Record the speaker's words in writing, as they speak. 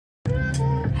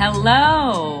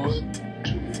Hello.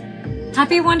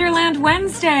 Happy Wonderland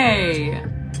Wednesday.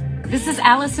 This is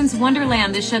Alicyn's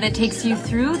Wonderland, the show that takes you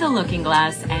through the looking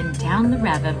glass and down the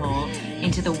rabbit hole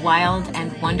into the wild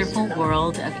and wonderful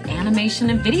world of animation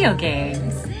and video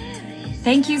games.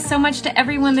 Thank you so much to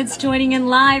everyone that's joining in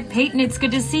live. Peyton, it's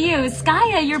good to see you.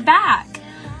 Skya, you're back.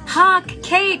 Hawk,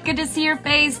 Kate, good to see your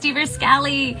face. Steve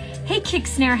Scally. Hey, Kick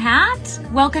Snare Hat.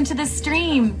 Welcome to the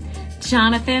stream.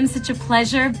 Jonathan, such a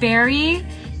pleasure. Barry,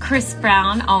 Chris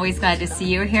Brown, always glad to see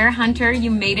you here. Hunter,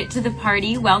 you made it to the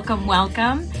party. Welcome,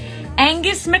 welcome.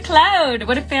 Angus McLeod,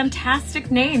 what a fantastic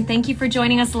name. Thank you for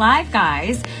joining us live,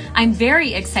 guys. I'm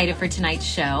very excited for tonight's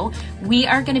show. We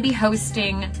are going to be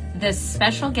hosting this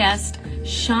special guest,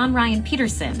 Sean-Ryan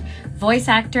Petersen, voice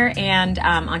actor and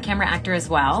on-camera actor as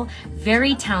well.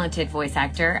 Very talented voice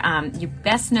actor. You're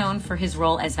best known for his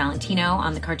role as Valentino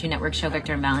on the Cartoon Network show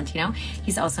Victor and Valentino.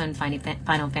 He's also in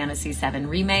Final Fantasy VII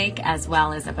Remake, as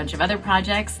well as a bunch of other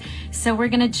projects. So we're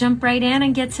going to jump right in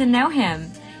and get to know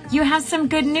him. You have some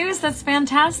good news. That's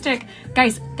fantastic.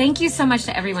 Guys, thank you so much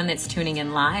to everyone that's tuning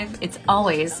in live. It's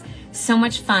always so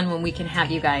much fun when we can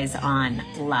have you guys on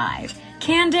live.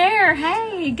 Candair,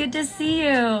 hey, good to see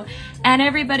you. And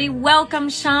everybody, welcome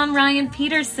Sean-Ryan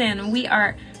Petersen. We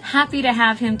are happy to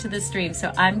have him to the stream.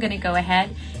 So I'm going to go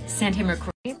ahead, send him a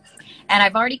recording. And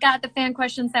I've already got the fan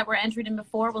questions that were entered in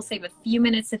before. We'll save a few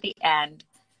minutes at the end.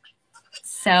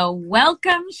 So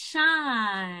welcome,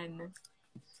 Sean.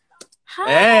 Hi.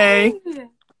 Hey.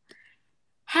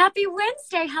 Happy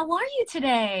Wednesday. How are you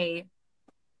today?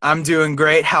 I'm doing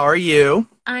great. How are you?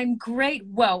 I'm great.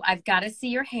 Whoa, I've got to see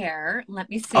your hair. Let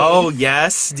me see. Oh,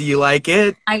 yes. Do you like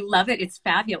it? I love it. It's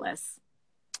fabulous.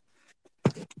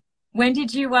 When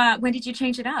did you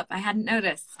change it up? I hadn't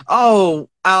noticed. Oh,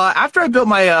 after I built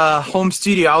my home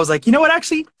studio, I was like, you know what?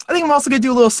 Actually, I think I'm also going to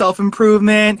do a little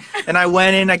self-improvement. And I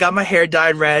went in, I got my hair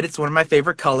dyed red. It's one of my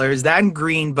favorite colors, that and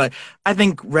green, but I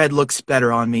think red looks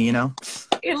better on me, you know?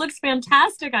 It looks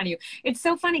fantastic on you. It's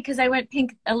so funny because I went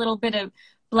pink, a little bit of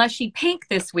blushy pink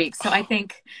this week. So I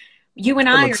think you and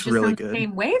I are just really on good. the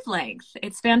same wavelength.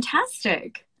 It's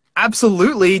fantastic.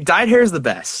 Absolutely. Dyed hair is the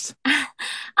best.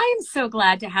 I am so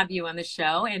glad to have you on the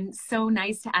show and so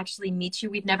nice to actually meet you.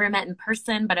 We've never met in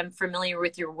person, but I'm familiar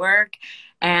with your work.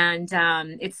 And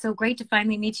it's so great to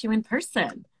finally meet you in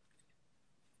person.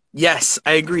 Yes,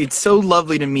 I agree. It's so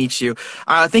lovely to meet you.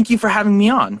 Thank you for having me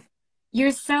on.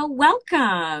 You're so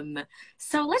welcome.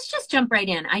 So let's just jump right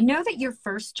in. I know that your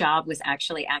first job was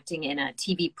actually acting in a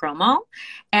TV promo.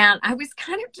 And I was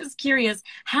kind of just curious,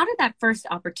 how did that first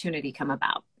opportunity come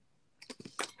about?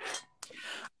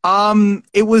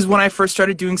 It was when I first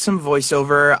started doing some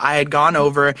voiceover. I had gone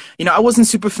over, you know, I wasn't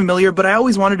super familiar, but I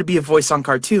always wanted to be a voice on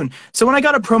cartoon. So when I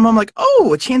got a promo, I'm like,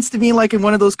 oh, a chance to be like in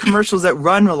one of those commercials that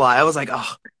run a lot. I was like,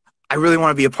 oh, I really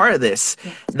want to be a part of this.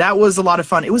 Yeah. That was a lot of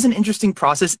fun. It was an interesting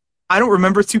process. I don't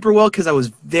remember super well because I was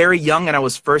very young and I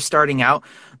was first starting out,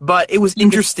 but it was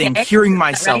interesting hearing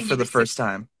myself for the first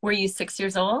time. Were you 6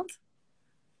 years old?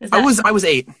 I was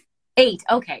 8. 8.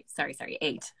 Okay. Sorry.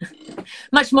 8.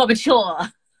 Much more mature.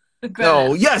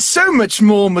 Oh, yeah, so much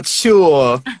more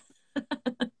mature.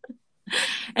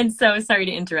 And so, sorry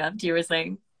to interrupt, you were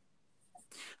saying?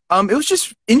 It was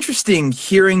just interesting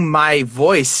hearing my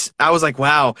voice. I was like,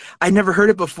 wow, I never heard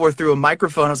it before through a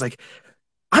microphone. I was like,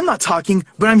 I'm not talking,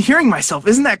 but I'm hearing myself.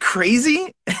 Isn't that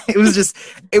crazy? It was just,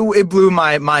 it blew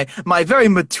my very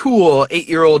mature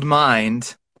 8-year-old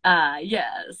mind.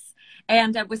 Yes.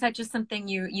 And was that just something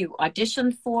you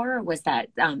auditioned for? Or was that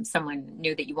someone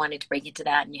knew that you wanted to break into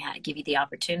that and you had to give you the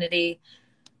opportunity?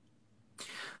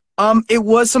 It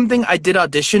was something I did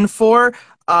audition for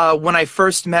when I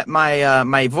first met my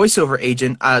my voiceover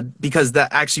agent, because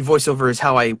that actually voiceover is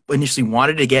how I initially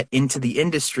wanted to get into the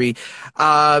industry.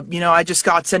 You know, I just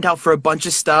got sent out for a bunch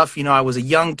of stuff. You know, I was a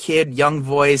young kid, young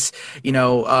voice. You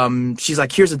know, she's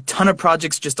like, here's a ton of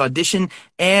projects, just audition.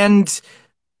 And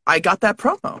I got that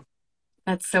promo.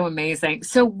 That's so amazing.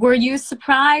 So were you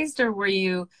surprised or were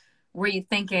you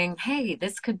thinking, hey,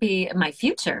 this could be my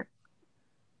future?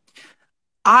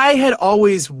 I had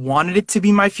always wanted it to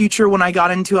be my future when I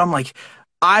got into it. I'm like,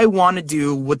 I want to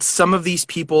do what some of these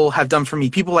people have done for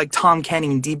me. People like Tom Kenny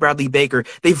and D. Bradley Baker.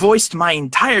 They voiced my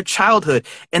entire childhood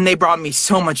and they brought me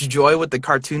so much joy with the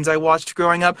cartoons I watched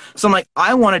growing up. So I'm like,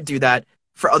 I want to do that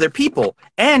for other people.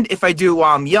 And if I do it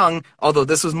while I'm young, although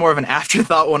this was more of an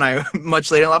afterthought when I much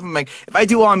later in life, I'm like, if I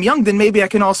do it while I'm young, then maybe I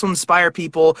can also inspire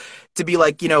people to be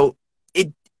like, you know,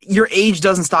 your age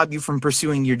doesn't stop you from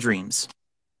pursuing your dreams.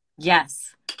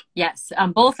 Yes. Yes.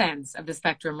 On both ends of the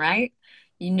spectrum, right?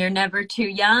 You're never too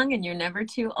young and you're never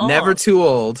too old. Never too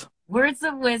old. Words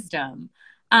of wisdom.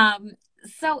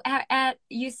 So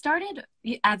you started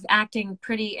as acting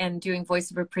pretty and doing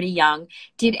voiceover pretty young.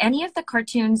 Did any of the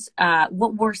cartoons,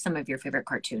 what were some of your favorite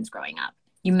cartoons growing up?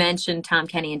 You mentioned Tom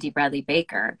Kenny and D. Bradley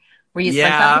Baker. Were you SpongeBob?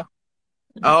 Yeah.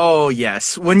 Oh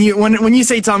yes. When you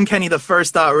say Tom Kenny, the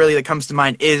first thought really that comes to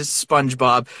mind is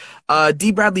SpongeBob.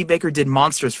 D. Bradley Baker did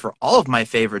Monsters for all of my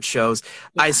favorite shows.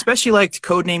 I Yeah. especially liked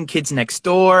Codename Kids Next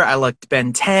Door. I liked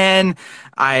Ben 10.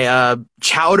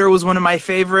 Chowder was one of my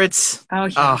favorites. Oh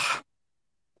yeah.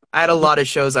 I had a lot of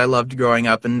shows I loved growing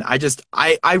up, and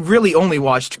I really only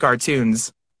watched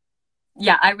cartoons.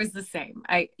 Yeah, I was the same.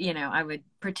 I would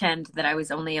pretend that I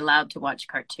was only allowed to watch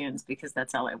cartoons because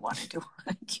that's all I wanted to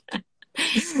watch.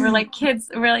 We're like kids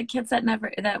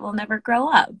that will never grow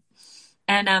up.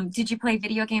 And did you play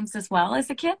video games as well as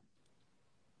a kid?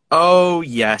 Oh,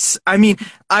 yes. I mean,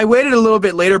 I waited a little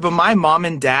bit later, but my mom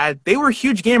and dad, they were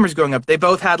huge gamers growing up. They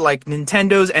both had like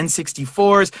Nintendos,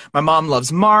 N64s. My mom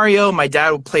loves Mario. My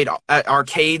dad played at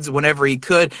arcades whenever he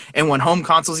could. And when home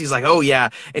consoles, he's like, oh, yeah.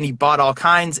 And he bought all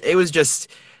kinds. It was just,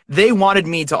 they wanted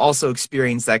me to also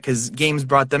experience that because games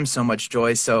brought them so much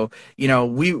joy. So,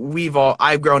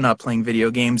 I've grown up playing video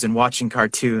games and watching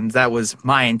cartoons. That was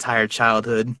my entire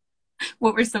childhood.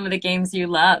 What were some of the games you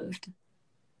loved?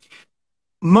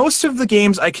 Most of the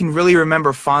games I can really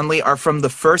remember fondly are from the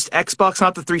first Xbox,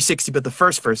 not the 360, but the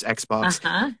first Xbox.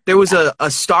 Uh-huh. There was a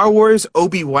Star Wars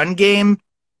Obi-Wan game.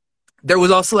 There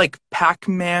was also like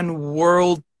Pac-Man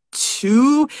World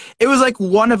 2. It was like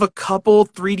one of a couple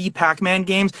 3D Pac-Man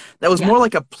games that was Yeah. more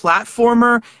like a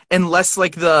platformer and less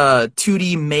like the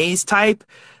 2D maze type.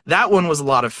 That one was a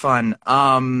lot of fun.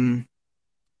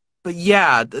 But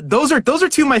yeah, those are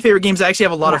two of my favorite games I actually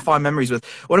have a lot of Yeah. fond memories with.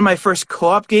 One of my first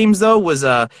co-op games though was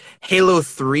Halo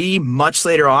 3 much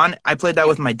later on. I played that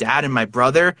with my dad and my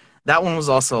brother. That one was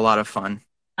also a lot of fun.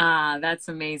 Ah, that's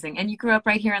amazing. And you grew up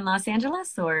right here in Los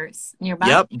Angeles or nearby?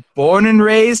 Yep, born and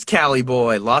raised Cali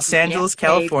boy, Los Yeah, Angeles, baby.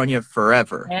 California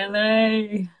forever.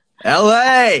 LA.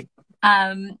 LA.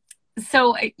 Um,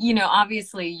 so,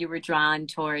 obviously you were drawn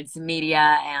towards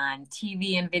media and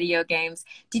TV and video games.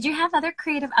 Did you have other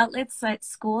creative outlets at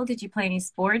school? Did you play any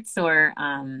sports or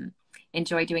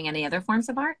enjoy doing any other forms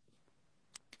of art?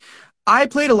 I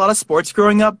played a lot of sports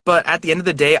growing up, but at the end of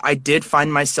the day, I did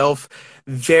find myself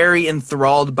very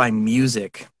enthralled by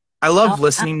music. I love Oh,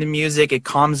 listening to music. It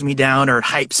calms me down or it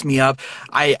hypes me up.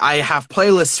 I have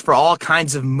playlists for all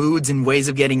kinds of moods and ways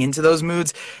of getting into those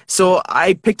moods. So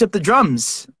I picked up the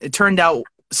drums. It turned out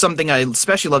something I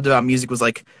especially loved about music was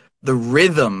like the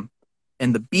rhythm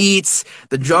and the beats,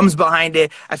 the drums behind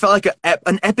it. I felt like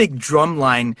an epic drum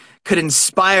line could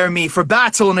inspire me for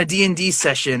battle in a D&D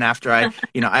session after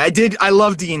I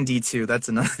love D&D too. That's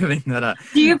another thing that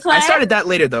do you play? I started that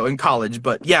later though in college,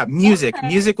 but yeah, music. Okay.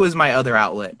 Music was my other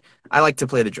outlet. I like to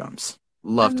play the drums.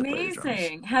 Love to play the drums.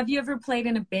 Amazing. Have you ever played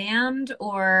in a band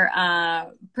or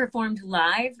performed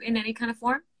live in any kind of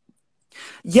form?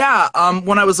 Yeah,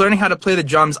 when I was learning how to play the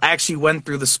drums, I actually went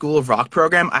through the School of Rock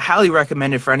program. I highly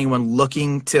recommend it for anyone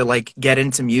looking to like get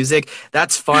into music.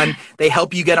 That's fun. They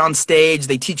help you get on stage.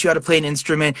 They teach you how to play an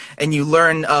instrument, and you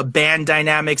learn band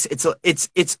dynamics.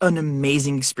 It's an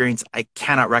amazing experience. I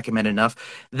cannot recommend enough.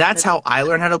 That's how I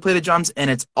learned how to play the drums, and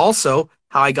it's also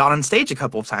how I got on stage a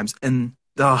couple of times. And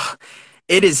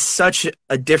it is such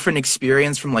a different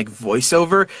experience from like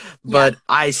voiceover, Yeah. but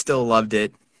I still loved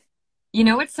it. You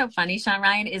know what's so funny,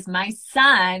 Sean-Ryan, is my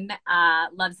son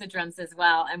loves the drums as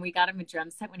well. And we got him a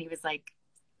drum set when he was like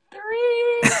 3.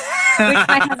 Which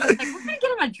my husband was like, we're gonna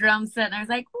get him a drum set. And I was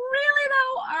like, really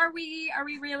though? Are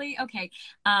we really? Okay.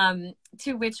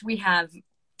 To which we have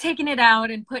taken it out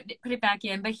and put it back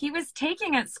in. But he was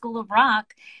taking at School of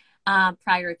Rock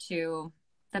prior to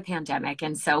the pandemic,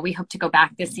 and so we hope to go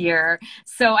back this year.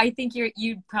 So I think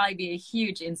you'd probably be a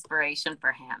huge inspiration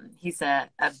for him. He's a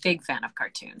big fan of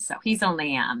cartoons. So he's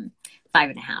only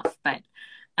 5.5. But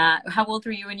how old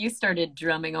were you when you started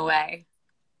drumming away?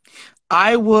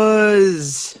 I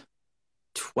was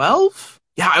 12?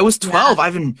 Yeah, I was Yeah. 12.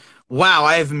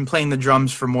 I have been playing the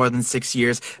drums for more than 6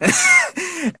 years.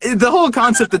 The whole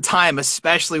concept of time,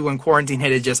 especially when quarantine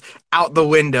hit, is just out the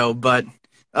window. But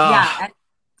uh, Yeah.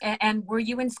 And were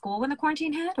you in school when the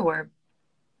quarantine hit, or?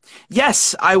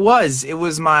 yes, I was. It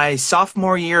was my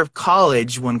sophomore year of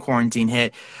college when quarantine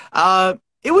hit.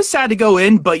 It was sad to go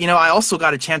in, but I also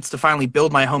got a chance to finally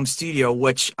build my home studio,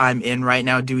 which I'm in right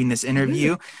now doing this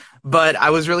interview. But I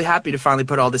was really happy to finally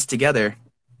put all this together.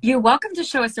 You're welcome to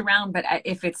show us around, but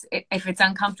if it's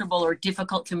uncomfortable or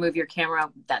difficult to move your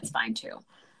camera, that's fine too.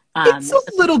 It's a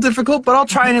little difficult, but I'll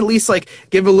try and at least like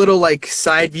give a little like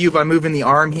side view by moving the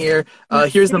arm here.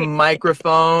 Here's the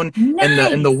microphone and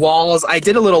the Nice. walls. I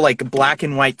did a little like black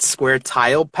and white square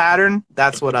tile pattern.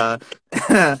 That's what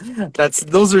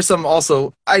those are some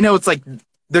also. I know it's like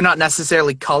they're not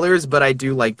necessarily colors, but I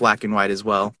do like black and white as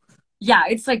well. Yeah,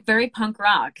 it's like very punk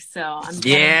rock. So I'm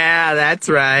getting Yeah, that's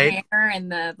the right. hair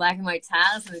and the black and white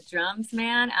tiles and the drums,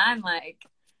 man. I'm like,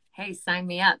 hey, sign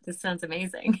me up. This sounds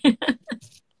amazing.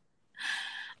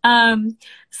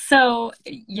 So,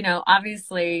 you know,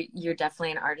 obviously you're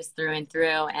definitely an artist through and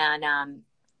through. And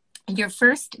your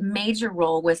first major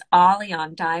role was Ollie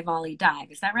on Dive, Ollie,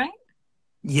 Dive. Is that right?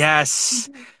 Yes.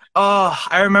 Oh,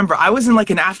 I remember. I was in like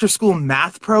an after-school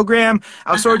math program.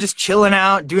 I was sort of just chilling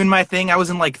out, doing my thing. I was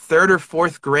in like third or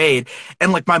fourth grade,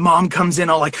 and like my mom comes in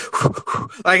all like,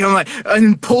 like I'm like,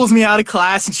 and pulls me out of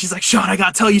class, and she's like, "Sean, I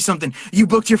gotta tell you something. You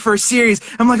booked your first series."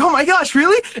 I'm like, "Oh my gosh,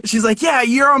 really?" And she's like, "Yeah,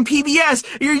 you're on PBS.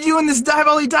 You're doing this Dive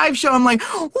Ollie Dive show." I'm like,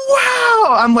 "Wow!"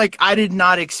 I'm like, I did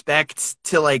not expect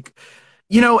to like.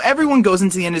 You know, everyone goes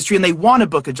into the industry and they want to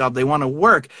book a job, they want to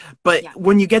work. But Yeah.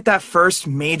 when you get that first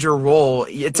major role,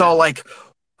 it's Yeah. all like,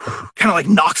 kind of like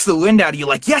knocks the wind out of you.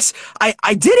 Like, yes, I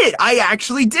did it. I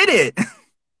actually did it.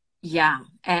 Yeah.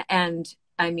 And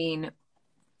I mean,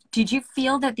 did you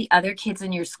feel that the other kids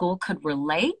in your school could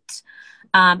relate?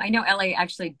 I know LA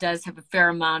actually does have a fair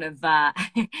amount of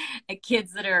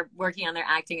kids that are working on their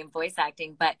acting and voice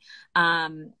acting, but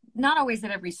not always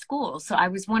at every school. So I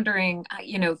was wondering,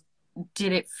 you know,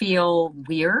 did it feel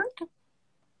weird?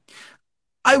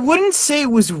 I wouldn't say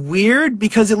it was weird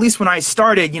because at least when I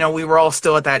started, you know, we were all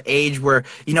still at that age where,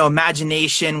 you know,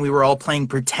 imagination, we were all playing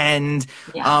pretend,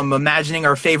 Yeah. imagining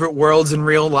our favorite worlds in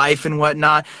real life and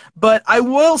whatnot. But I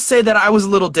will say that I was a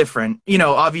little different. You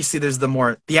know, obviously there's the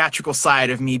more theatrical side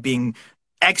of me being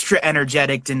extra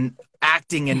energetic and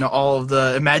acting in all of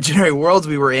the imaginary worlds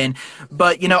we were in.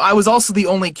 But, you know, I was also the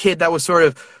only kid that was sort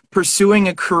of pursuing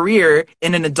a career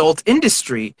in an adult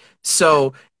industry.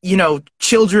 So, you know,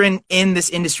 children in this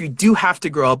industry do have to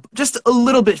grow up just a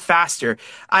little bit faster.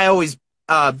 I always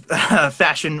I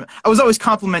was always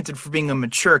complimented for being a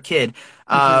mature kid.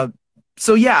 Hmm.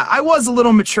 So yeah, I was a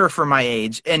little mature for my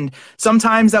age, and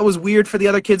sometimes that was weird for the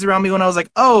other kids around me when I was like,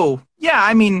 "Oh, yeah,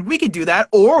 I mean, we could do that,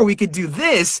 or we could do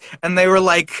this," and they were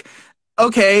like,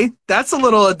 "Okay, that's a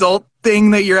little adult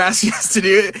thing that you're asking us to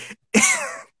do."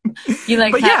 You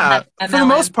like But yeah, that for the MLM?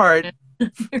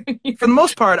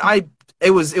 most part, I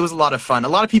it was a lot of fun. A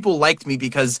lot of people liked me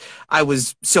because I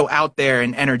was so out there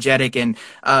and energetic and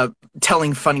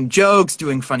telling funny jokes,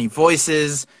 doing funny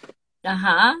voices.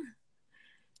 Uh-huh.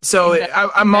 So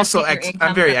I'm also Investing your I'm income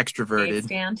in very a lemonade extroverted.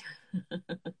 stand.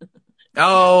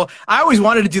 Oh, I always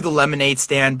wanted to do the lemonade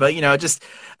stand, but you know, just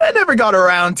I never got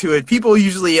around to it. People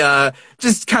usually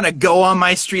just kind of go on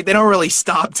my street. They don't really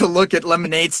stop to look at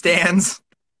lemonade stands.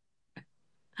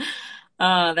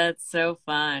 Oh, that's so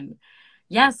fun.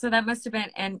 Yeah, so that must have been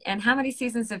and how many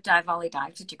seasons of Dive Volley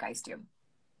Dive did you guys do?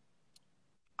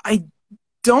 I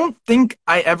don't think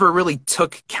I ever really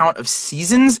took count of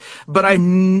seasons, but I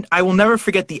will never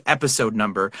forget the episode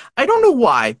number. I don't know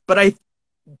why, but I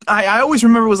always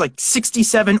remember it was like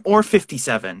 67 or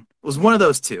 57. It was one of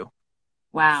those two.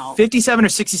 Wow. 57 or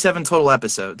 67 total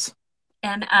episodes.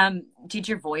 And did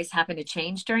your voice happen to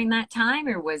change during that time,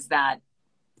 or was that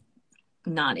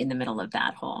not in the middle of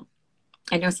that whole?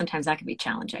 I know sometimes that can be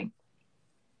challenging.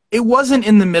 It wasn't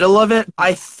in the middle of it.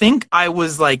 I think I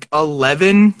was like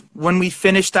 11 when we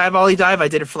finished Dive Ollie Dive. I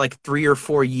did it for like 3 or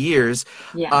 4 years.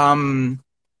 Yeah.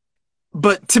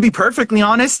 But to be perfectly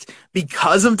honest,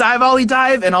 because of Dive Ollie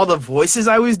Dive and all the voices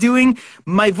I was doing,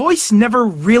 my voice never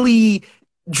really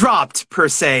dropped per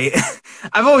se.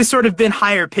 I've always sort of been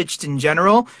higher pitched in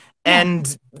general, Yeah.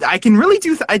 and I can really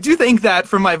I do think that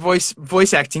for my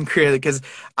voice acting career because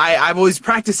I'm always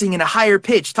practicing in a higher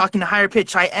pitch, talking to higher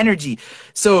pitch, high energy.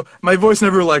 So my voice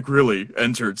never like really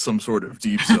entered some sort of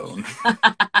deep zone.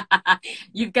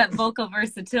 You've got vocal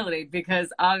versatility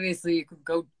because obviously you could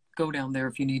go down there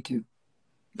if you need to.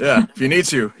 Yeah, if you need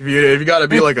to. If you got to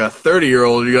be like a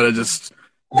 30-year-old, you got to just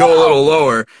go a Whoa. little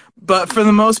lower. But for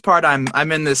the most part,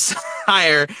 I'm in this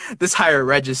higher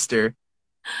register.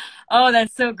 Oh,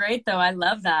 that's so great though. I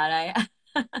love that.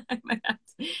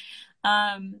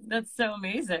 That's so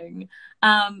amazing.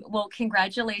 Well,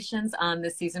 congratulations on the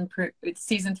season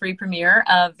 3 premiere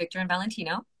of Victor and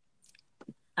Valentino.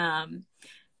 Um,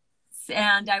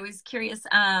 and I was curious,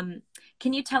 can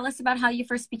you tell us about how you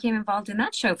first became involved in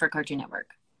that show for Cartoon Network?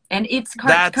 And it's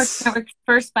Cartoon That's Network's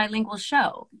first bilingual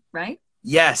show, right?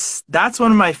 Yes, that's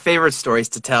one of my favorite stories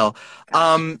to tell.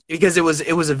 Gosh. Because it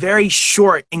was a very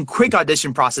short and quick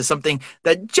audition process, something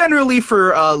that generally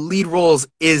for lead roles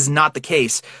is not the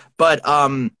case. But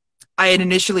I had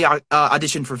initially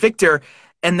auditioned for Victor,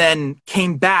 and then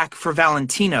came back for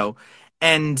Valentino,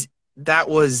 and it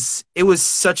was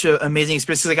such an amazing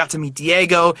experience because I got to meet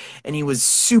Diego, and he was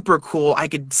super cool. I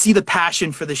could see the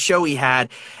passion for the show he had,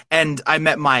 and I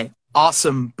met my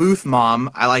awesome booth mom.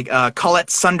 I like Colette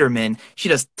Sunderman. She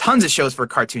does tons of shows for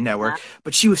Cartoon Yeah. Network,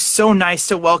 but she was so nice,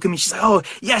 so welcoming. She's like, "Oh,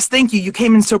 yes, thank you. You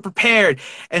came in so prepared."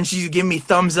 And she gave me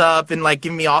thumbs up and like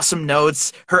give me awesome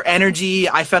notes. Her energy,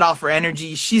 I fed off her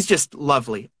energy. She's just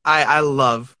lovely. I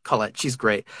love Colette. She's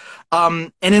great.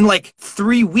 And in like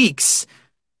 3 weeks,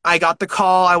 I got the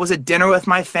call. I was at dinner with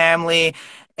my family,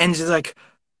 and she's like,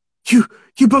 you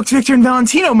you booked Victor and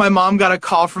Valentino. My mom got a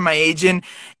call from my agent,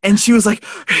 and she was like,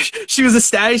 she was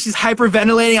ecstatic. She's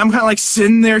hyperventilating. I'm kind of like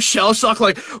sitting there shell shocked,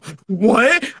 like,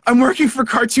 what? I'm working for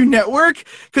Cartoon Network?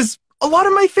 Because a lot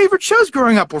of my favorite shows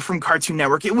growing up were from Cartoon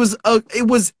Network. It was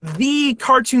the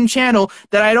cartoon channel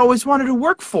that I'd always wanted to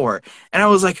work for, and I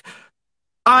was like,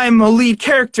 I'm a lead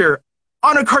character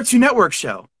on a Cartoon Network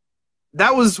show.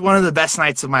 That was one of the best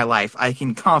nights of my life. I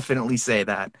can confidently say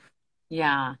that.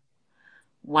 Yeah.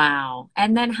 Wow.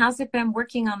 And then how's it been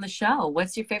working on the show?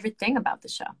 What's your favorite thing about the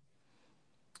show?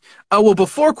 Oh, well,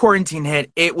 before quarantine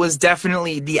hit, it was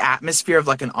definitely the atmosphere of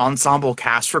like an ensemble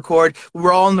cast record. We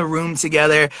were all in the room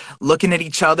together, looking at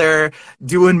each other,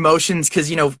 doing motions, because,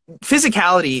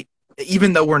 physicality,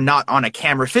 even though we're not on a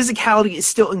camera, physicality is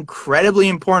still incredibly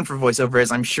important for voiceover,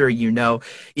 as I'm sure you know.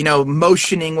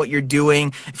 Motioning what you're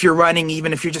doing. If you're running,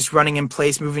 even if you're just running in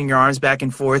place, moving your arms back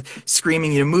and forth,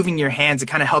 screaming, moving your hands, it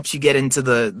kind of helps you get into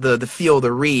the feel,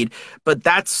 the read. But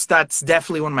that's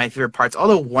definitely one of my favorite parts. All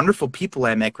the wonderful people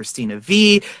I met: Christina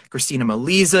V, Christina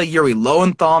Melisa, Yuri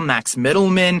Lowenthal, Max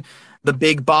Mittelman, the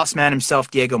big boss man himself,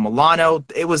 Diego Milano.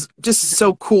 It was just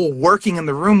so cool working in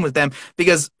the room with them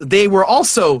because they were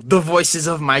also the voices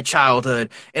of my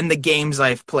childhood and the games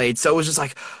I've played. So it was just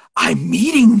like, I'm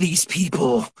meeting these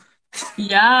people.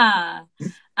 Yeah.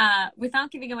 Without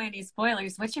giving away any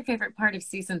spoilers, what's your favorite part of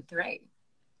season 3?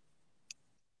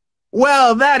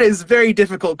 Well, that is very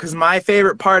difficult because my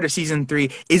favorite part of season 3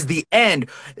 is the end.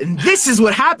 And this is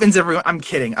what happens, everyone. I'm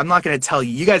kidding. I'm not going to tell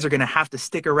you. You guys are going to have to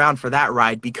stick around for that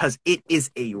ride because it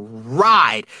is a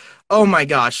ride. Oh my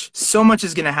gosh. So much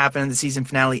is going to happen in the season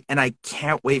finale, and I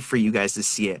can't wait for you guys to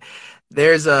see it.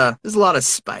 There's a lot of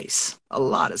spice. A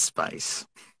lot of spice.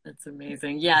 That's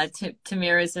amazing. Yeah,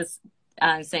 Tamira's just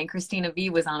saying Christina V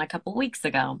was on a couple weeks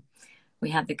ago. We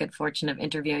had the good fortune of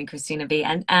interviewing Christina V.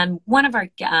 And one of our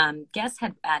guests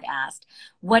had asked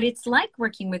what it's like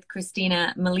working with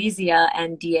Christina Melizia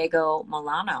and Diego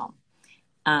Milano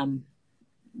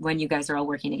when you guys are all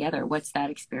working together. What's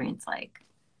that experience like?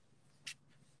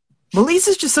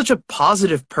 Melissa's just such a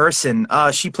positive person.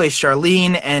 She plays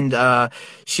Charlene, and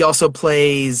she also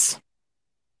plays...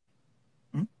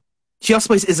 She also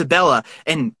plays Isabella.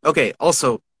 And, okay,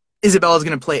 also, Isabella's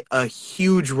going to play a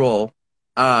huge role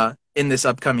in this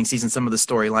upcoming season, some of the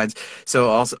storylines. So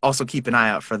also keep an eye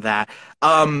out for that.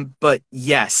 But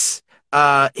yes,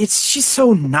 she's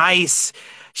so nice.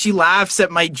 She laughs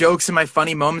at my jokes and my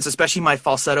funny moments, especially my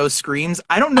falsetto screams.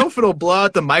 I don't know if it'll blow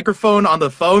out the microphone on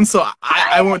the phone, so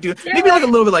I won't do it. Maybe like a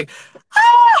little bit like,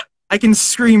 ah! I can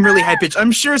scream really high pitched.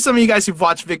 I'm sure some of you guys who've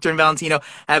watched Victor and Valentino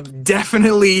have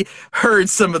definitely heard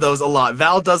some of those a lot.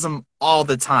 Val does them all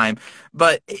the time,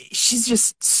 but she's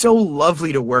just so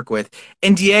lovely to work with.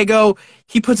 And Diego,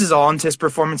 he puts his all into his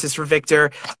performances for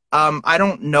Victor. I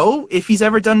don't know if he's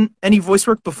ever done any voice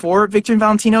work before Victor and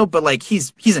Valentino, but like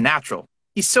he's a natural.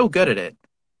 He's so good at it.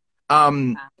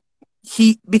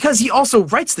 Because he also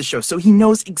writes the show, so he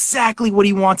knows exactly what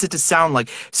he wants it to sound like.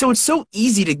 So it's so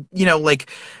easy to, like,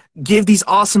 give these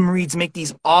awesome reads, make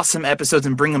these awesome episodes,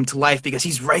 and bring them to life because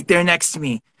he's right there next to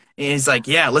me. And he's like,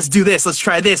 yeah, let's do this. Let's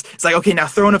try this. It's like, okay, now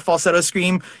throw in a falsetto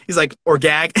scream. He's like, or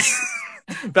gag.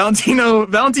 Valentino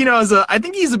has I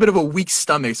think he's a bit of a weak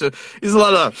stomach, so he's a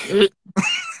lot of, he's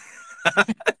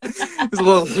a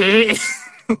little,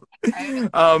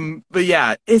 but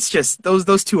yeah, it's just,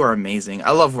 those two are amazing.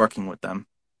 I love working with them.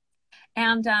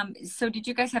 And so did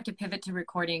you guys have to pivot to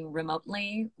recording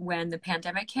remotely when the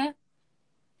pandemic hit?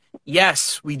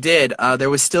 Yes, we did. There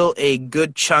was still a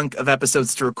good chunk of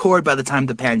episodes to record by the time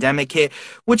the pandemic hit,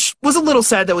 which was a little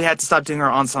sad that we had to stop doing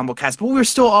our ensemble cast, but we were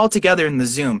still all together in the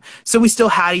Zoom. So we still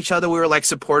had each other. We were like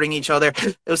supporting each other.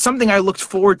 It was something I looked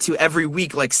forward to every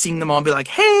week, like seeing them all and be like,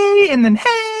 hey, and then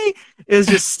hey. It was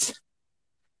just,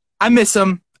 I miss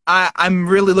them. I'm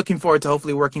really looking forward to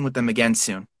hopefully working with them again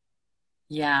soon.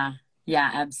 Yeah. Yeah,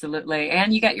 absolutely.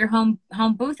 And you got your home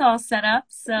booth all set up,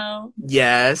 so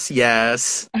Yes,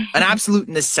 yes. An absolute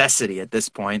necessity at this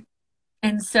point.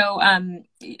 and so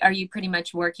are you pretty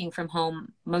much working from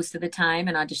home most of the time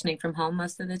and auditioning from home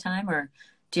most of the time, or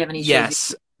do you have any shows?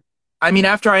 Yes. I mean,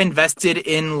 after I invested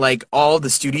in like all the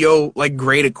studio like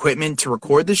great equipment to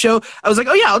record the show, I was like,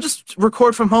 oh yeah, I'll just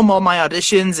record from home all my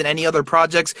auditions and any other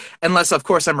projects, unless of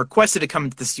course I'm requested to come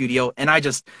into the studio. And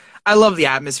I love the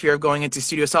atmosphere of going into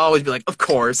studio, so I'll always be like, of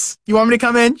course, you want me to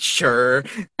come in? Sure.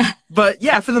 But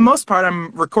yeah, for the most part,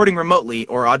 I'm recording remotely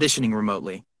or auditioning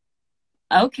remotely.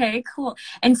 Okay, cool.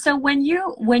 And so when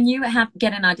you have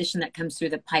get an audition that comes through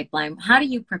the pipeline, how do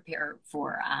you prepare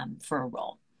for a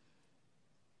role?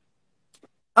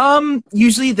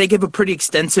 Usually they give a pretty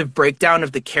extensive breakdown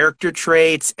of the character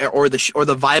traits or or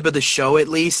the vibe of the show at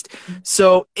least.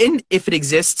 So if it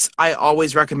exists, I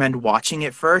always recommend watching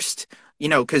it first. You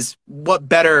know, because what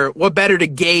better to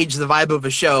gauge the vibe of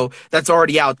a show that's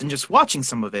already out than just watching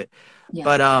some of it. Yeah.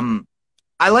 But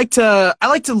I like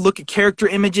to look at character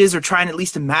images or try and at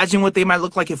least imagine what they might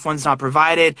look like if one's not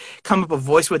provided, come up a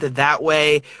voice with it that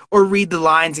way, or read the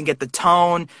lines and get the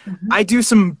tone. Mhm. I do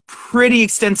some pretty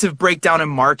extensive breakdown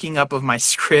and marking up of my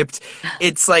script.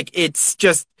 It's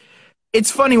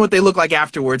funny what they look like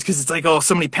afterwards because it's like, oh,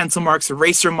 so many pencil marks,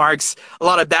 eraser marks, a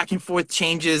lot of back and forth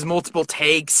changes, multiple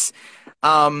takes.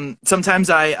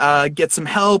 Sometimes I get some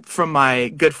help from my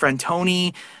good friend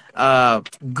Tony,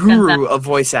 guru of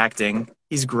voice acting.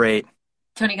 He's great.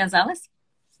 Tony Gonzalez?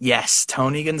 Yes,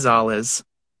 Tony Gonzalez.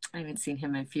 I haven't seen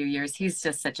him in a few years. He's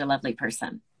just such a lovely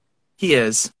person. He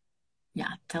is.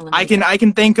 Yeah, tell him. I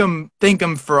can thank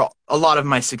him for a lot of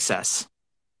my success.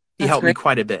 He That's helped me great.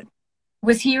 quite a bit.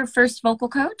 Was he your first vocal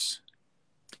coach?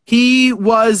 He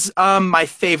was my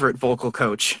favorite vocal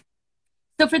coach.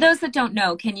 So for those that don't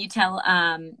know, can you tell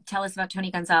us about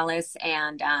Tony Gonzalez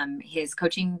and his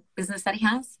coaching business that he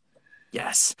has?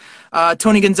 Yes.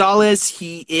 Tony Gonzalez,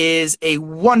 he is a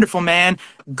wonderful man,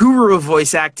 guru of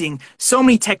voice acting, so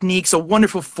many techniques, a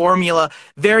wonderful formula,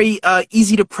 very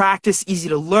easy to practice, easy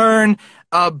to learn,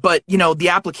 but, you know, the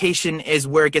application is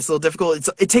where it gets a little difficult.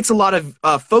 It takes a lot of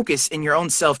focus in your own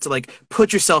self to, like,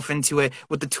 put yourself into it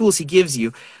with the tools he gives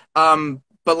you.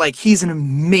 But like he's an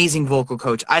amazing vocal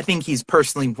coach. I think he's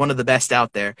personally one of the best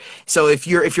out there. So if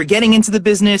you're getting into the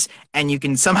business and you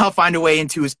can somehow find a way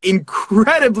into his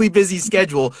incredibly busy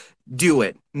schedule, do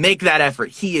it. Make that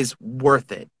effort. He is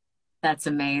worth it. That's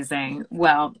amazing.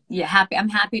 Well, I'm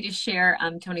happy to share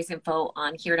Tony's info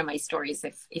on here to my stories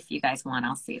if you guys want.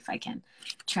 I'll see if I can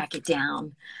track it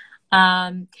down.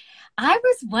 Um, I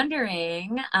was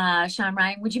wondering,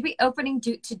 Sean-Ryan, would you be opening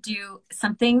to do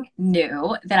something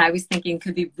new that I was thinking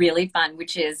could be really fun,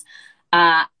 which is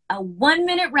a 1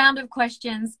 minute round of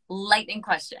questions, lightning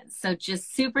questions. So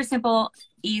just super simple,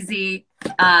 easy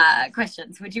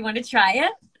questions. Would you want to try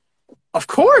it? Of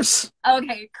course.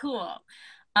 Okay, cool.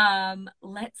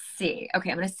 Let's see.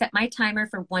 Okay, I'm going to set my timer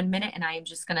for 1 minute and I am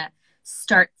just going to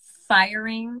start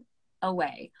firing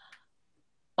away.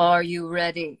 Are you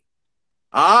ready?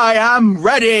 I am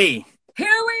ready.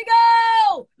 Here we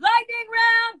go! Lightning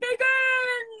round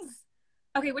begins!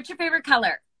 Okay, what's your favorite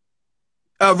color?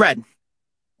 Red.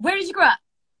 Where did you grow up?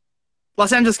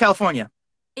 Los Angeles, California.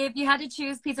 If you had to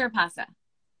choose pizza or pasta?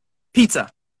 Pizza.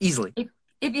 Easily.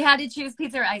 If you had to choose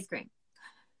pizza or ice cream?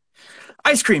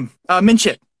 Ice cream. Mint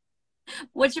chip.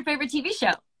 What's your favorite TV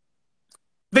show?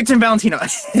 Victor and Valentino.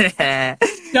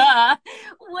 Duh!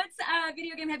 What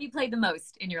video game have you played the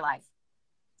most in your life?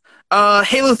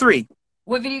 Halo 3.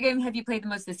 What video game have you played the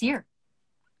most this year?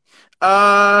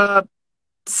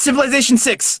 Civilization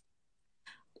 6.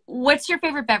 What's your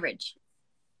favorite beverage?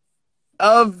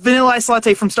 Vanilla ice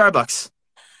latte from Starbucks.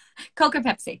 Coke or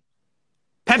Pepsi?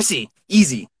 Pepsi.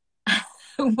 Easy.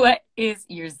 What is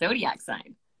your zodiac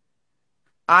sign?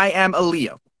 I am a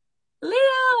Leo.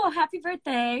 Leo! Happy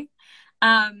birthday.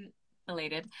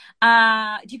 Belated.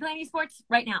 Do you play any sports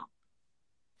right now?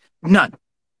 None.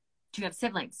 Do you have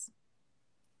siblings?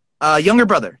 Younger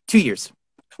brother. 2 years.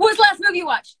 What was the last movie you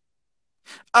watched?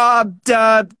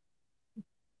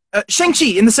 Shang-Chi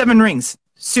in the Seven Rings.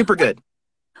 Super good.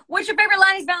 What's your favorite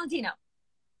line as Valentino?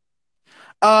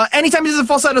 Anytime he does a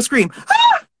falsetto scream.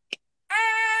 Ah!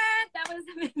 That was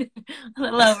a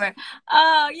little over.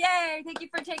 Oh, yay. Thank you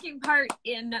for taking part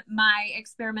in my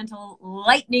experimental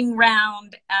lightning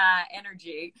round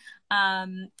energy.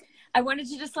 I wanted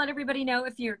to just let everybody know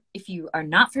if you are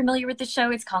not familiar with the show,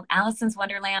 it's called Alicyn's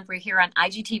Wonderland. We're here on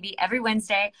IGTV every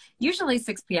Wednesday, usually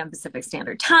 6 p.m. Pacific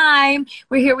Standard Time.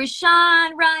 We're here with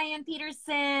Sean-Ryan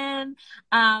Petersen.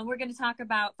 We're going to talk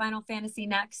about Final Fantasy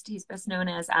next. He's best known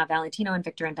as Valentino and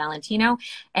Victor and Valentino.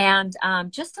 And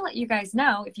just to let you guys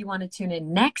know, if you want to tune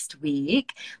in next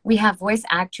week, we have voice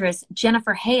actress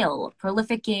Jennifer Hale,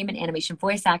 prolific game and animation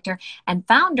voice actor and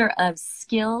founder of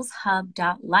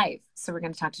skillshub.life. So we're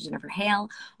going to talk to Jennifer Hale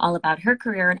all about her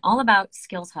career and all about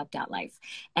skillshub.life.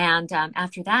 And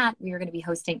after that, we are going to be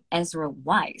hosting Ezra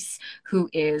Weiss, who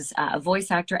is a voice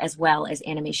actor as well as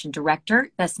animation director,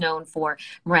 best known for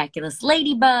Miraculous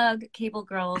Ladybug, Cable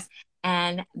Girls,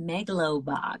 and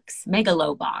Megalobox.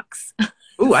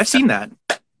 Ooh, I've seen that.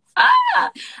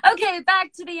 Okay,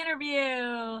 back to the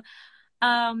interview.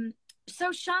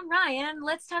 So Sean-Ryan,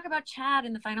 let's talk about Chad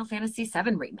in the Final Fantasy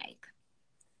VII remake.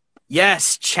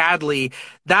 Yes, Chadley.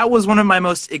 That was one of my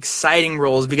most exciting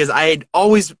roles because I had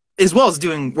always, as well as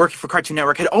working for Cartoon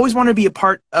Network, had always wanted to be a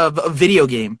part of a video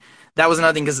game. That was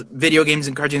another thing because video games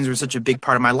and cartoons were such a big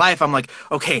part of my life. I'm like,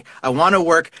 okay, I want to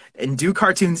work and do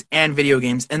cartoons and video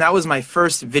games. And that was my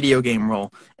first video game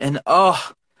role. And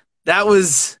oh, that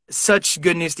was such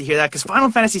good news to hear that because Final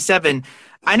Fantasy VII,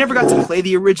 I never got to play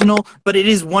the original, but it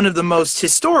is one of the most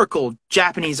historical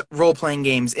Japanese role-playing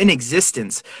games in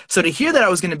existence. So to hear that I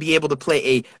was going to be able to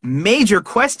play a major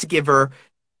quest giver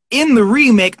in the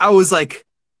remake, I was like,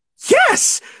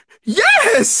 yes!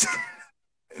 Yes!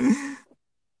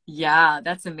 Yeah,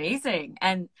 that's amazing.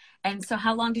 And so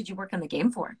how long did you work on the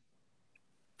game for?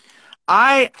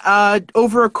 I,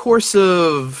 over a course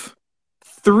of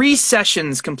 3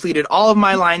 sessions, completed all of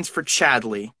my lines for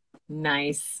Chadley.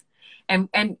 Nice.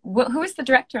 And who is the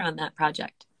director on that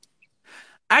project?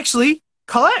 Actually,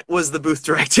 Colette was the booth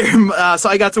director. So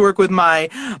I got to work with my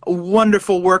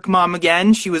wonderful work mom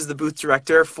again. She was the booth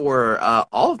director for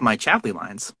all of my Chadley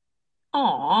lines.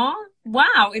 Aw,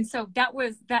 wow. And so that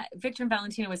Victor and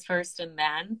Valentino was first and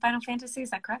then Final Fantasy,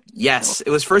 is that correct? Yes, it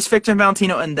was first Victor and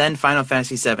Valentino and then Final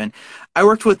Fantasy VII. I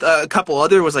worked with a couple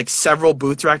other, was like several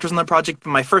booth directors on the project, but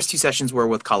my first 2 sessions were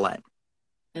with Colette.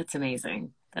 That's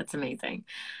amazing. That's amazing.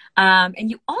 And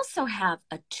you also have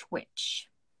a Twitch.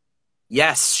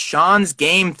 Yes, Sean's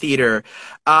Game Theater.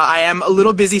 I am a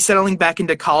little busy settling back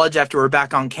into college after we're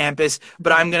back on campus,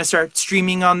 but I'm going to start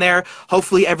streaming on there,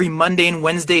 hopefully every Monday and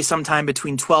Wednesday sometime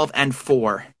between 12 and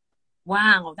 4.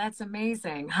 Wow, that's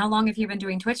amazing. How long have you been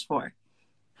doing Twitch for?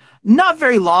 Not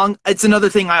very long. It's another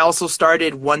thing I also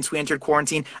started once we entered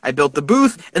quarantine. I built the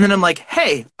booth, and then I'm like,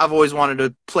 hey, I've always wanted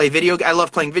to play I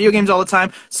love playing video games all the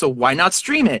time, so why not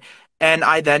stream it? And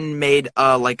I then made,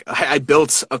 I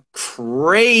built a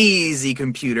crazy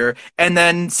computer and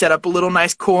then set up a little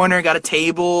nice corner, got a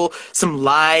table, some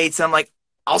lights. And I'm like,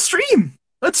 I'll stream.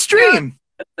 Let's stream. Yeah,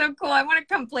 that's so cool. I want to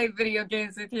come play video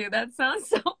games with you. That sounds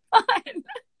so fun.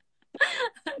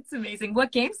 That's amazing.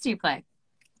 What games do you play?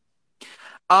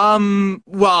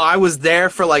 Well, I was there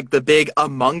for like the big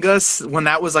Among Us when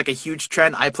that was like a huge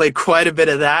trend. I played quite a bit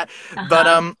of that. But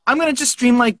I'm gonna just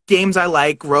stream like games I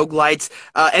like, roguelites,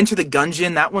 Enter the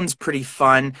Gungeon. That one's pretty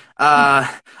fun. A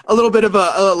little bit of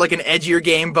like an edgier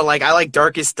game, but like I like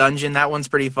Darkest Dungeon. That one's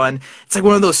pretty fun. It's like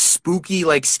one of those spooky,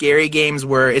 like scary games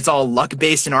where it's all luck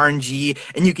based and RNG,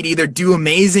 and you could either do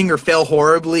amazing or fail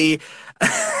horribly.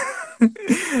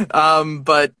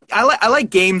 But I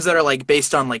like games that are like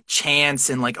based on like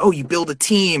chance and like, oh, you build a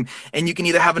team and you can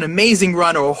either have an amazing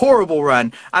run or a horrible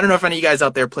run. I don't know if any of you guys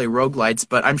out there play roguelites,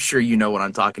 but I'm sure you know what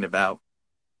I'm talking about.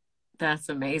 That's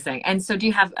amazing. And so do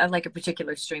you have like a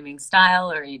particular streaming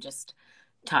style, or are you just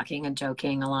talking and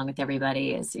joking along with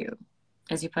everybody as you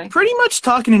play? Pretty much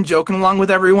talking and joking along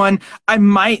with everyone. I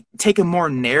might take a more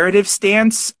narrative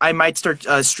stance. I might start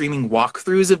streaming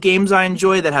walkthroughs of games I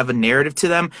enjoy that have a narrative to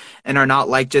them and are not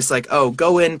like just like, oh,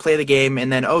 go in, play the game,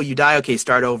 and then, oh, you die, okay,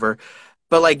 start over.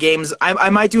 But like games, I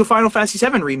might do a Final Fantasy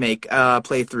VII remake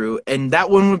playthrough, and that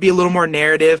one would be a little more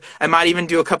narrative. I might even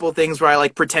do a couple of things where I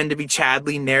like pretend to be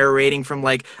Chadley narrating from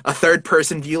like a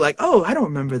third-person view, like, oh, I don't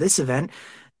remember this event.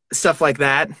 Stuff like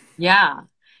that. Yeah.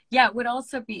 Yeah, it would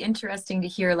also be interesting to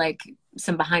hear like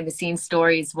some behind the scenes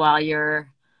stories while you're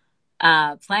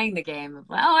playing the game.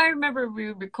 Well, I remember we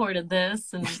recorded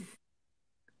this.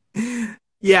 And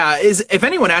yeah, if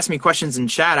anyone asks me questions in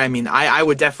chat, I mean, I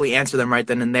would definitely answer them right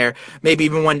then and there. Maybe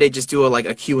even one day just do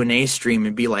a Q&A stream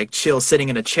and be like chill sitting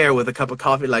in a chair with a cup of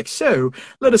coffee like, so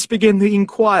let us begin the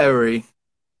inquiry.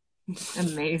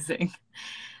 Amazing.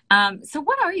 So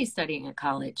what are you studying at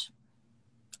college?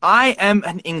 I am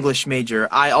an English major.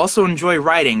 I also enjoy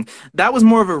writing. That was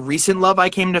more of a recent love I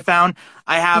came to found.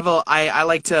 I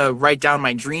like to write down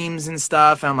my dreams and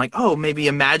stuff. And I'm like, oh, maybe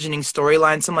imagining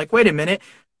storylines. I'm like, wait a minute.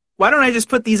 Why don't I just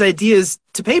put these ideas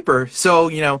to paper? So,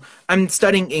 I'm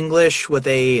studying English with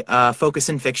a focus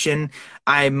in fiction.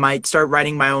 I might start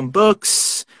writing my own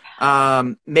books.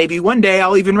 Maybe one day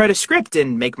I'll even write a script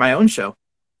and make my own show.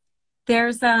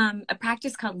 There's a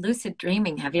practice called lucid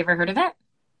dreaming. Have you ever heard of it?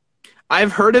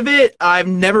 I've heard of it. I've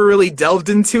never really delved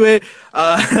into it.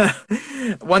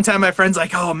 One time my friend's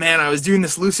like, oh man, I was doing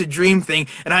this lucid dream thing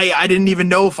and I didn't even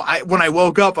know when I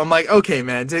woke up. I'm like, okay,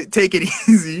 man, take it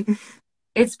easy.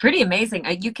 It's pretty amazing.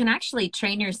 You can actually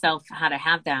train yourself how to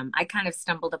have them. I kind of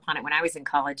stumbled upon it when I was in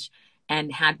college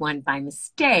and had one by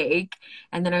mistake.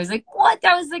 And then I was like, what?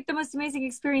 That was like the most amazing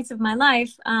experience of my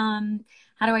life.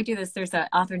 How do I do this? There's an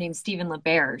author named Stephen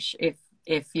LaBerge.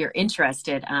 If you're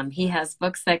interested, he has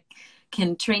books that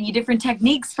can train you different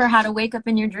techniques for how to wake up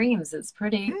in your dreams. It's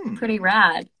pretty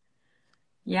rad.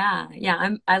 Yeah.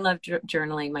 I love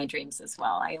journaling my dreams as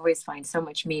well. I always find so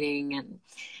much meaning and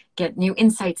get new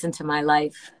insights into my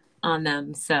life on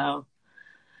them. So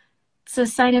it's a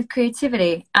sign of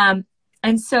creativity.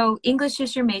 And so English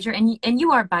is your major, and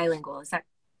you are bilingual. Is that?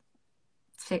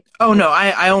 Oh no,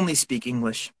 I only speak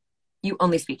English. You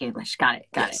only speak English. Got it.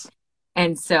 Yes.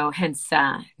 And so hence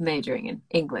majoring in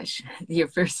English, your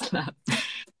first love.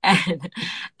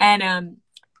 And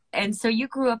so you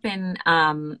grew up in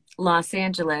Los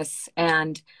Angeles,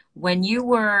 and when you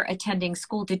were attending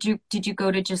school, did you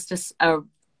go to just a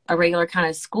regular kind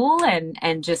of school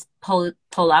and just pull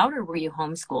out, or were you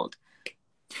homeschooled?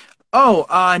 Oh,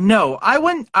 no.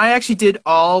 I actually did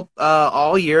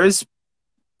all years,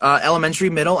 elementary,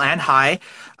 middle, and high.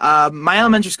 My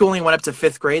elementary school only went up to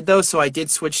 5th grade though, so I did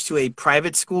switch to a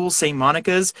private school, St.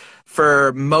 Monica's,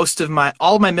 for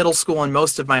all of my middle school and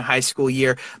most of my high school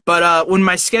year. But when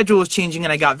my schedule was changing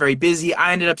and I got very busy,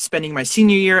 I ended up spending my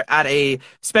senior year at a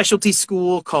specialty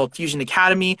school called Fusion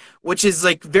Academy, which is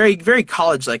like very, very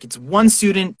college-like. It's one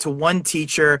student to one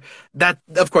teacher. That,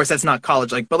 of course, that's not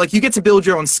college-like, but like you get to build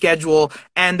your own schedule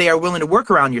and they are willing to work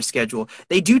around your schedule.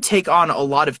 They do take on a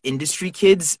lot of industry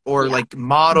kids or like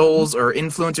models or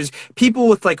influencers, people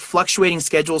with like fluctuating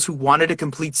schedules who wanted to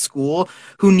complete school,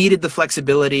 who needed the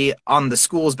flexibility on the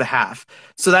school's behalf.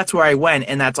 So that's where I went,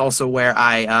 and that's also where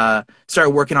I started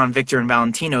working on Victor and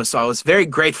Valentino. So I was very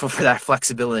grateful for that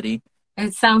flexibility.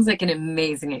 It sounds like an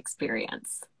amazing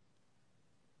experience.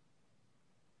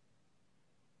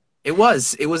 It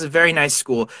was a very nice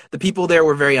school. The people there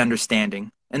were very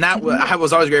understanding. And that I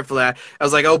was always grateful for that. I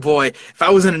was like, oh boy, if I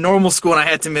was in a normal school and I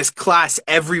had to miss class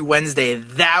every Wednesday,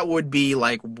 that would be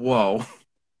like, whoa.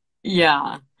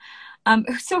 Yeah.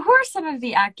 So who are some of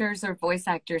the actors or voice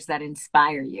actors that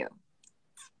inspire you?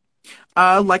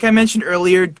 Like I mentioned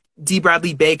earlier, D.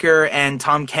 Bradley Baker and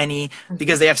Tom Kenny,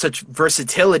 because they have such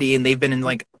versatility and they've been in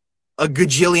like a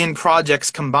gajillion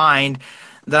projects combined,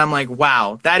 that I'm like,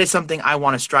 wow, that is something I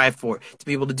want to strive for, to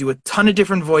be able to do a ton of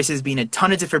different voices, be in a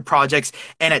ton of different projects,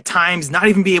 and at times not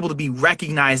even be able to be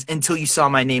recognized until you saw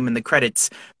my name in the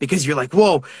credits, because you're like,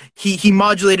 whoa, he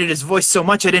modulated his voice so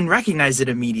much I didn't recognize it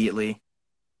immediately.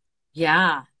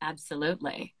 Yeah,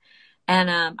 absolutely.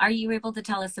 And are you able to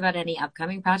tell us about any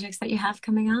upcoming projects that you have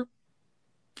coming up?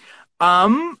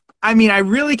 I mean, I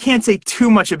really can't say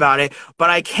too much about it, but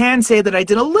I can say that I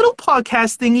did a little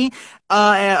podcast thingy,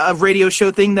 a radio show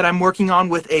thing that I'm working on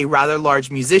with a rather large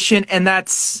musician, and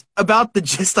that's about the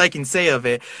gist I can say of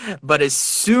it. But as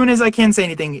soon as I can say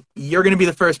anything, you're going to be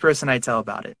the first person I tell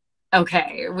about it.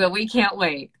 Okay, well, we can't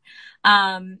wait.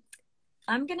 Do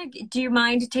you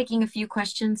mind taking a few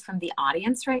questions from the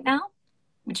audience right now?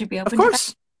 Would you be open to that? Of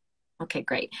course. Okay,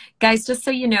 great. Guys, just so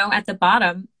you know, at the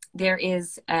bottom, there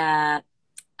is a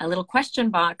little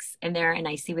question box in there, and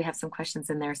I see we have some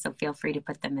questions in there, so feel free to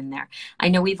put them in there. I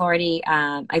know we've already,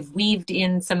 I've weaved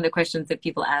in some of the questions that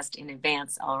people asked in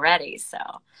advance already, so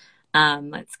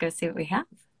let's go see what we have.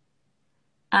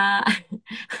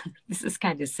 This is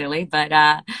kind of silly, but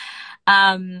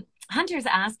Hunter's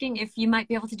asking if you might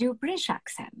be able to do a British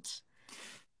accent.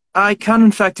 I can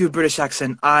in fact do a British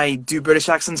accent. I do British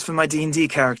accents for my D&D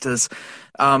characters.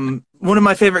 One of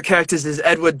my favorite characters is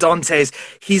Edward Dantes.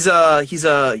 He's a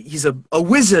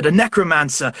wizard, a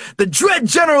necromancer, the dread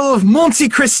general of Monte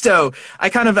Cristo. I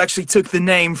kind of actually took the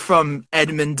name from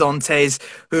Edmond Dantes,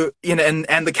 who, you know,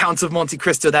 and the Count of Monte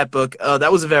Cristo, that book.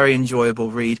 That was a very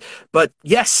enjoyable read. But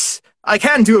yes, I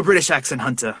can do a British accent,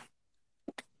 Hunter.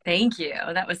 Thank you.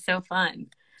 That was so fun.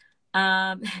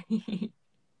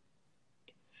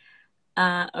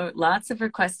 Lots of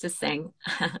requests to sing.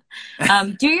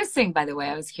 Do you sing, by the way?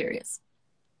 I was curious.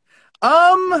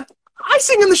 I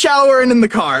sing in the shower and in the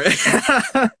car.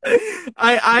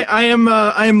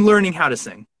 I am learning how to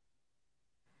sing.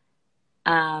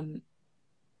 Um,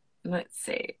 let's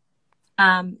see.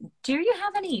 Do you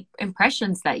have any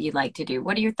impressions that you like to do?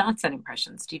 What are your thoughts on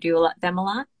impressions? Do you do them a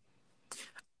lot?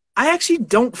 I actually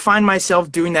don't find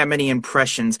myself doing that many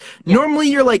impressions. Yeah. Normally,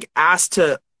 you're like asked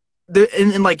to,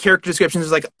 in like character descriptions,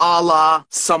 like a la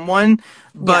someone,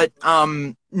 but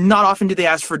not often do they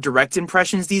ask for direct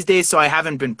impressions these days. So I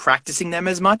haven't been practicing them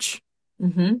as much.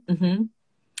 Mm-hmm. Mm-hmm.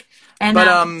 And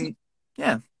But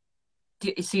yeah.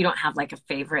 So you don't have like a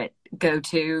favorite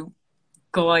go-to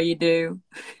goal you do?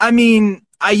 I mean,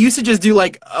 I used to just do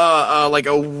like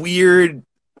a weird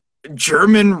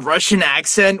German Russian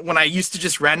accent when I used to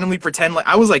just randomly pretend like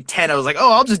I was like 10. I was like,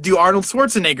 oh, I'll just do Arnold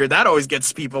Schwarzenegger. That always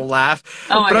gets people laugh.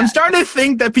 Oh my But I'm God. starting to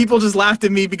think that people just laughed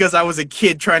at me because I was a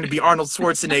kid trying to be Arnold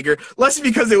Schwarzenegger, less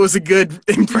because it was a good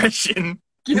impression.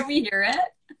 Can we hear it?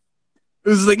 It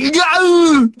was like,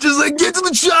 "Gah!" Just like get to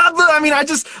the chopper. I mean,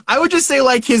 I would just say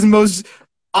like his most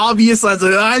obvious lines,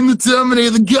 like I'm the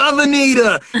Terminator, the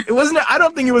Governator. It wasn't. I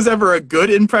don't think it was ever a good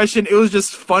impression. It was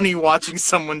just funny watching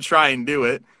someone try and do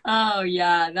it. Oh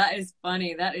yeah, that is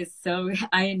funny. That is so.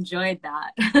 I enjoyed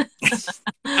that.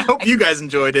 I hope you guys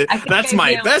enjoyed it. That's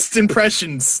my best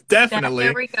impressions, definitely.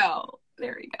 There we go.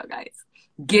 There we go, guys.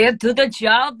 Get to the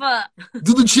chopper.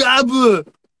 To the chopper.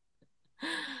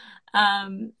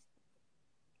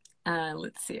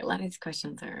 Let's see. A lot of these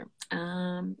questions are.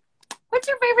 What's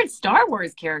your favorite Star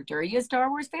Wars character? Are you a Star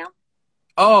Wars fan?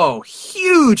 Oh,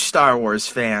 huge Star Wars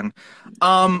fan.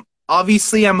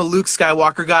 Obviously I'm a Luke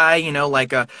Skywalker guy, you know,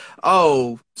 like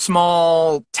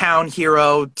small town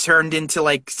hero turned into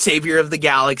like savior of the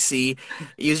galaxy.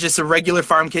 He was just a regular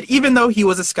farm kid, even though he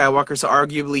was a Skywalker, so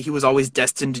arguably he was always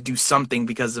destined to do something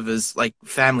because of his like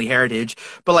family heritage.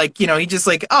 But like, you know, he just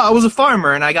like, oh, I was a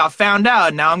farmer and I got found out,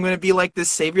 and now I'm going to be like this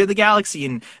savior of the galaxy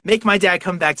and make my dad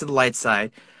come back to the light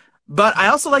side. But I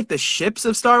also like the ships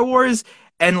of Star Wars.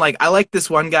 And like I like this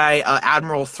one guy,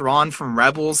 Admiral Thrawn from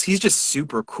Rebels. He's just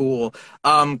super cool.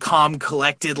 Calm,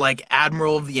 collected, like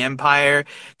Admiral of the Empire,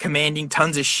 commanding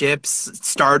tons of ships,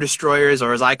 Star Destroyers,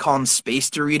 or as I call them,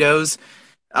 Space Doritos.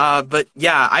 But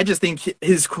yeah, I just think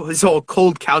his whole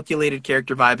cold, calculated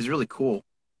character vibe is really cool.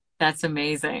 That's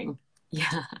amazing.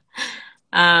 Yeah.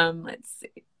 Let's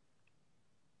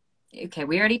see. Okay,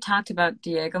 we already talked about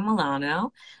Diego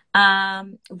Milano.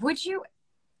 Would you?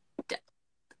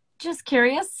 Just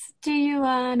curious, do you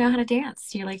know how to dance?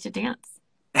 Do you like to dance?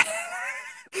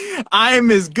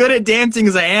 I'm as good at dancing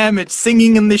as I am at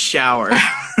singing in the shower.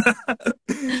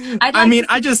 I mean,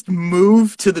 I just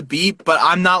move to the beat, but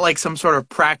I'm not like some sort of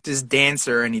practice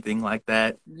dancer or anything like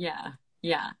that. Yeah,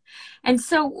 yeah. And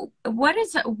so where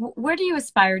do you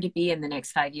aspire to be in the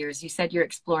next 5 years? You said you're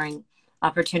exploring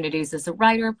opportunities as a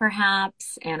writer,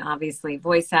 perhaps, and obviously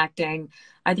voice acting.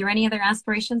 Are there any other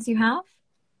aspirations you have?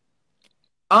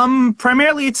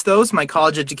 Primarily it's those. My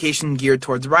college education geared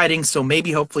towards writing, so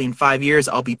maybe hopefully in 5 years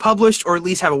I'll be published, or at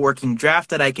least have a working draft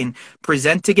that I can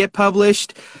present to get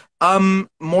published.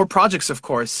 More projects, of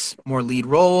course, more lead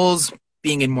roles,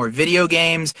 being in more video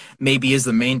games, maybe as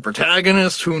the main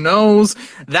protagonist, who knows?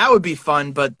 That would be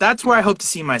fun, but that's where I hope to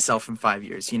see myself in 5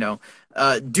 years, you know,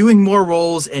 doing more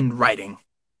roles and writing.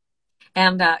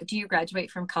 And do you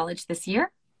graduate from college this year?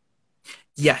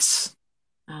 Yes.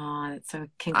 Oh, that's so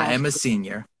I am a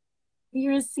senior.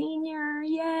 You're a senior,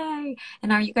 yay!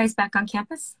 And are you guys back on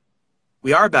campus?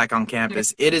 We are back on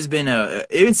campus. It's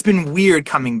been weird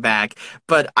coming back,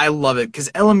 but I love it because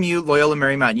LMU, Loyola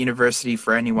Marymount University,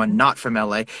 for anyone not from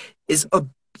LA, is a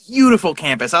beautiful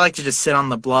campus. I like to just sit on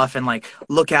the bluff and like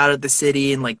look out at the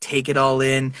city and like take it all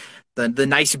in. The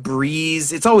nice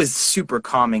breeze. It's always super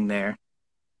calming there.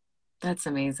 That's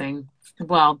amazing.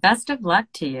 Well, best of luck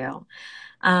to you.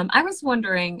 I was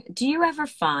wondering, do you ever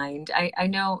find, I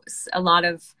know a lot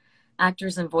of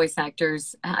actors and voice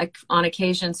actors on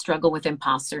occasion struggle with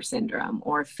imposter syndrome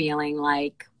or feeling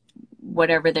like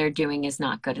whatever they're doing is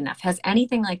not good enough. Has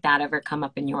anything like that ever come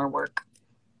up in your work?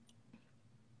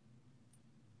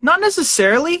 Not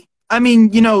necessarily. I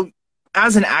mean, you know,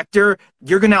 as an actor,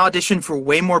 you're going to audition for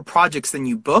way more projects than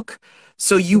you book,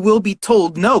 so you will be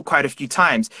told no quite a few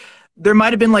times. There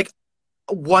might have been like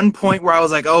one point where I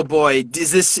was like, oh boy,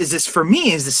 is this for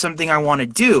me? Is this something I want to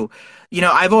do? You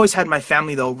know, I've always had my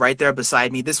family though right there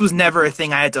beside me. This was never a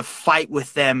thing I had to fight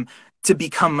with them to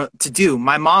do.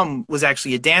 My mom was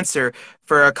actually a dancer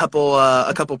for a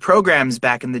couple programs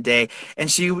back in the day,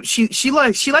 and she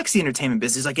likes the entertainment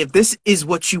business. Like, if this is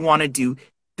what you want to do,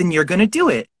 then you're gonna do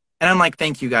it. And I'm like,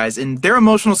 thank you guys. And their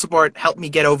emotional support helped me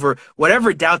get over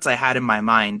whatever doubts I had in my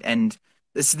mind. And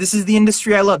This is the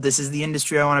industry I love. This is the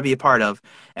industry I want to be a part of,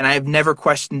 and I have never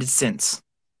questioned it since.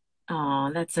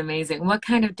 Oh, that's amazing. What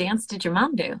kind of dance did your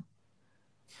mom do?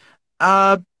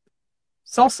 Uh,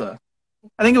 Salsa.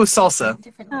 I think it was salsa.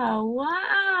 Oh,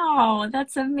 wow.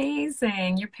 That's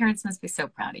amazing. Your parents must be so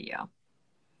proud of you.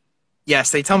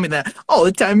 Yes, they tell me that all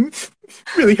the time.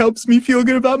 Really helps me feel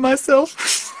good about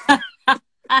myself.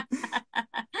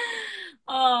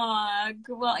 Oh,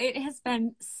 well, it has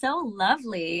been so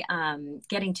lovely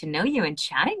getting to know you and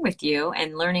chatting with you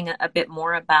and learning a bit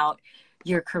more about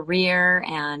your career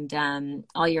and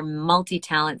all your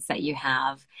multi-talents that you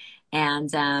have.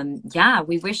 And yeah,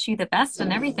 we wish you the best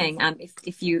and everything.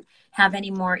 If you have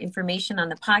any more information on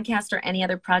the podcast or any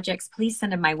other projects, please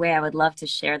send them my way. I would love to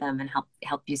share them and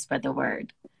help you spread the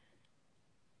word.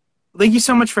 Thank you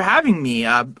so much for having me.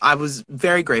 I was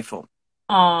very grateful.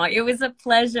 Oh, it was a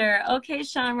pleasure. Okay,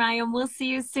 Sean-Ryan, we'll see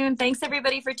you soon. Thanks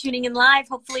everybody for tuning in live.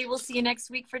 Hopefully we'll see you next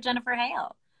week for Jennifer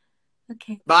Hale.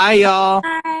 Okay. Bye, y'all.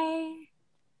 Bye.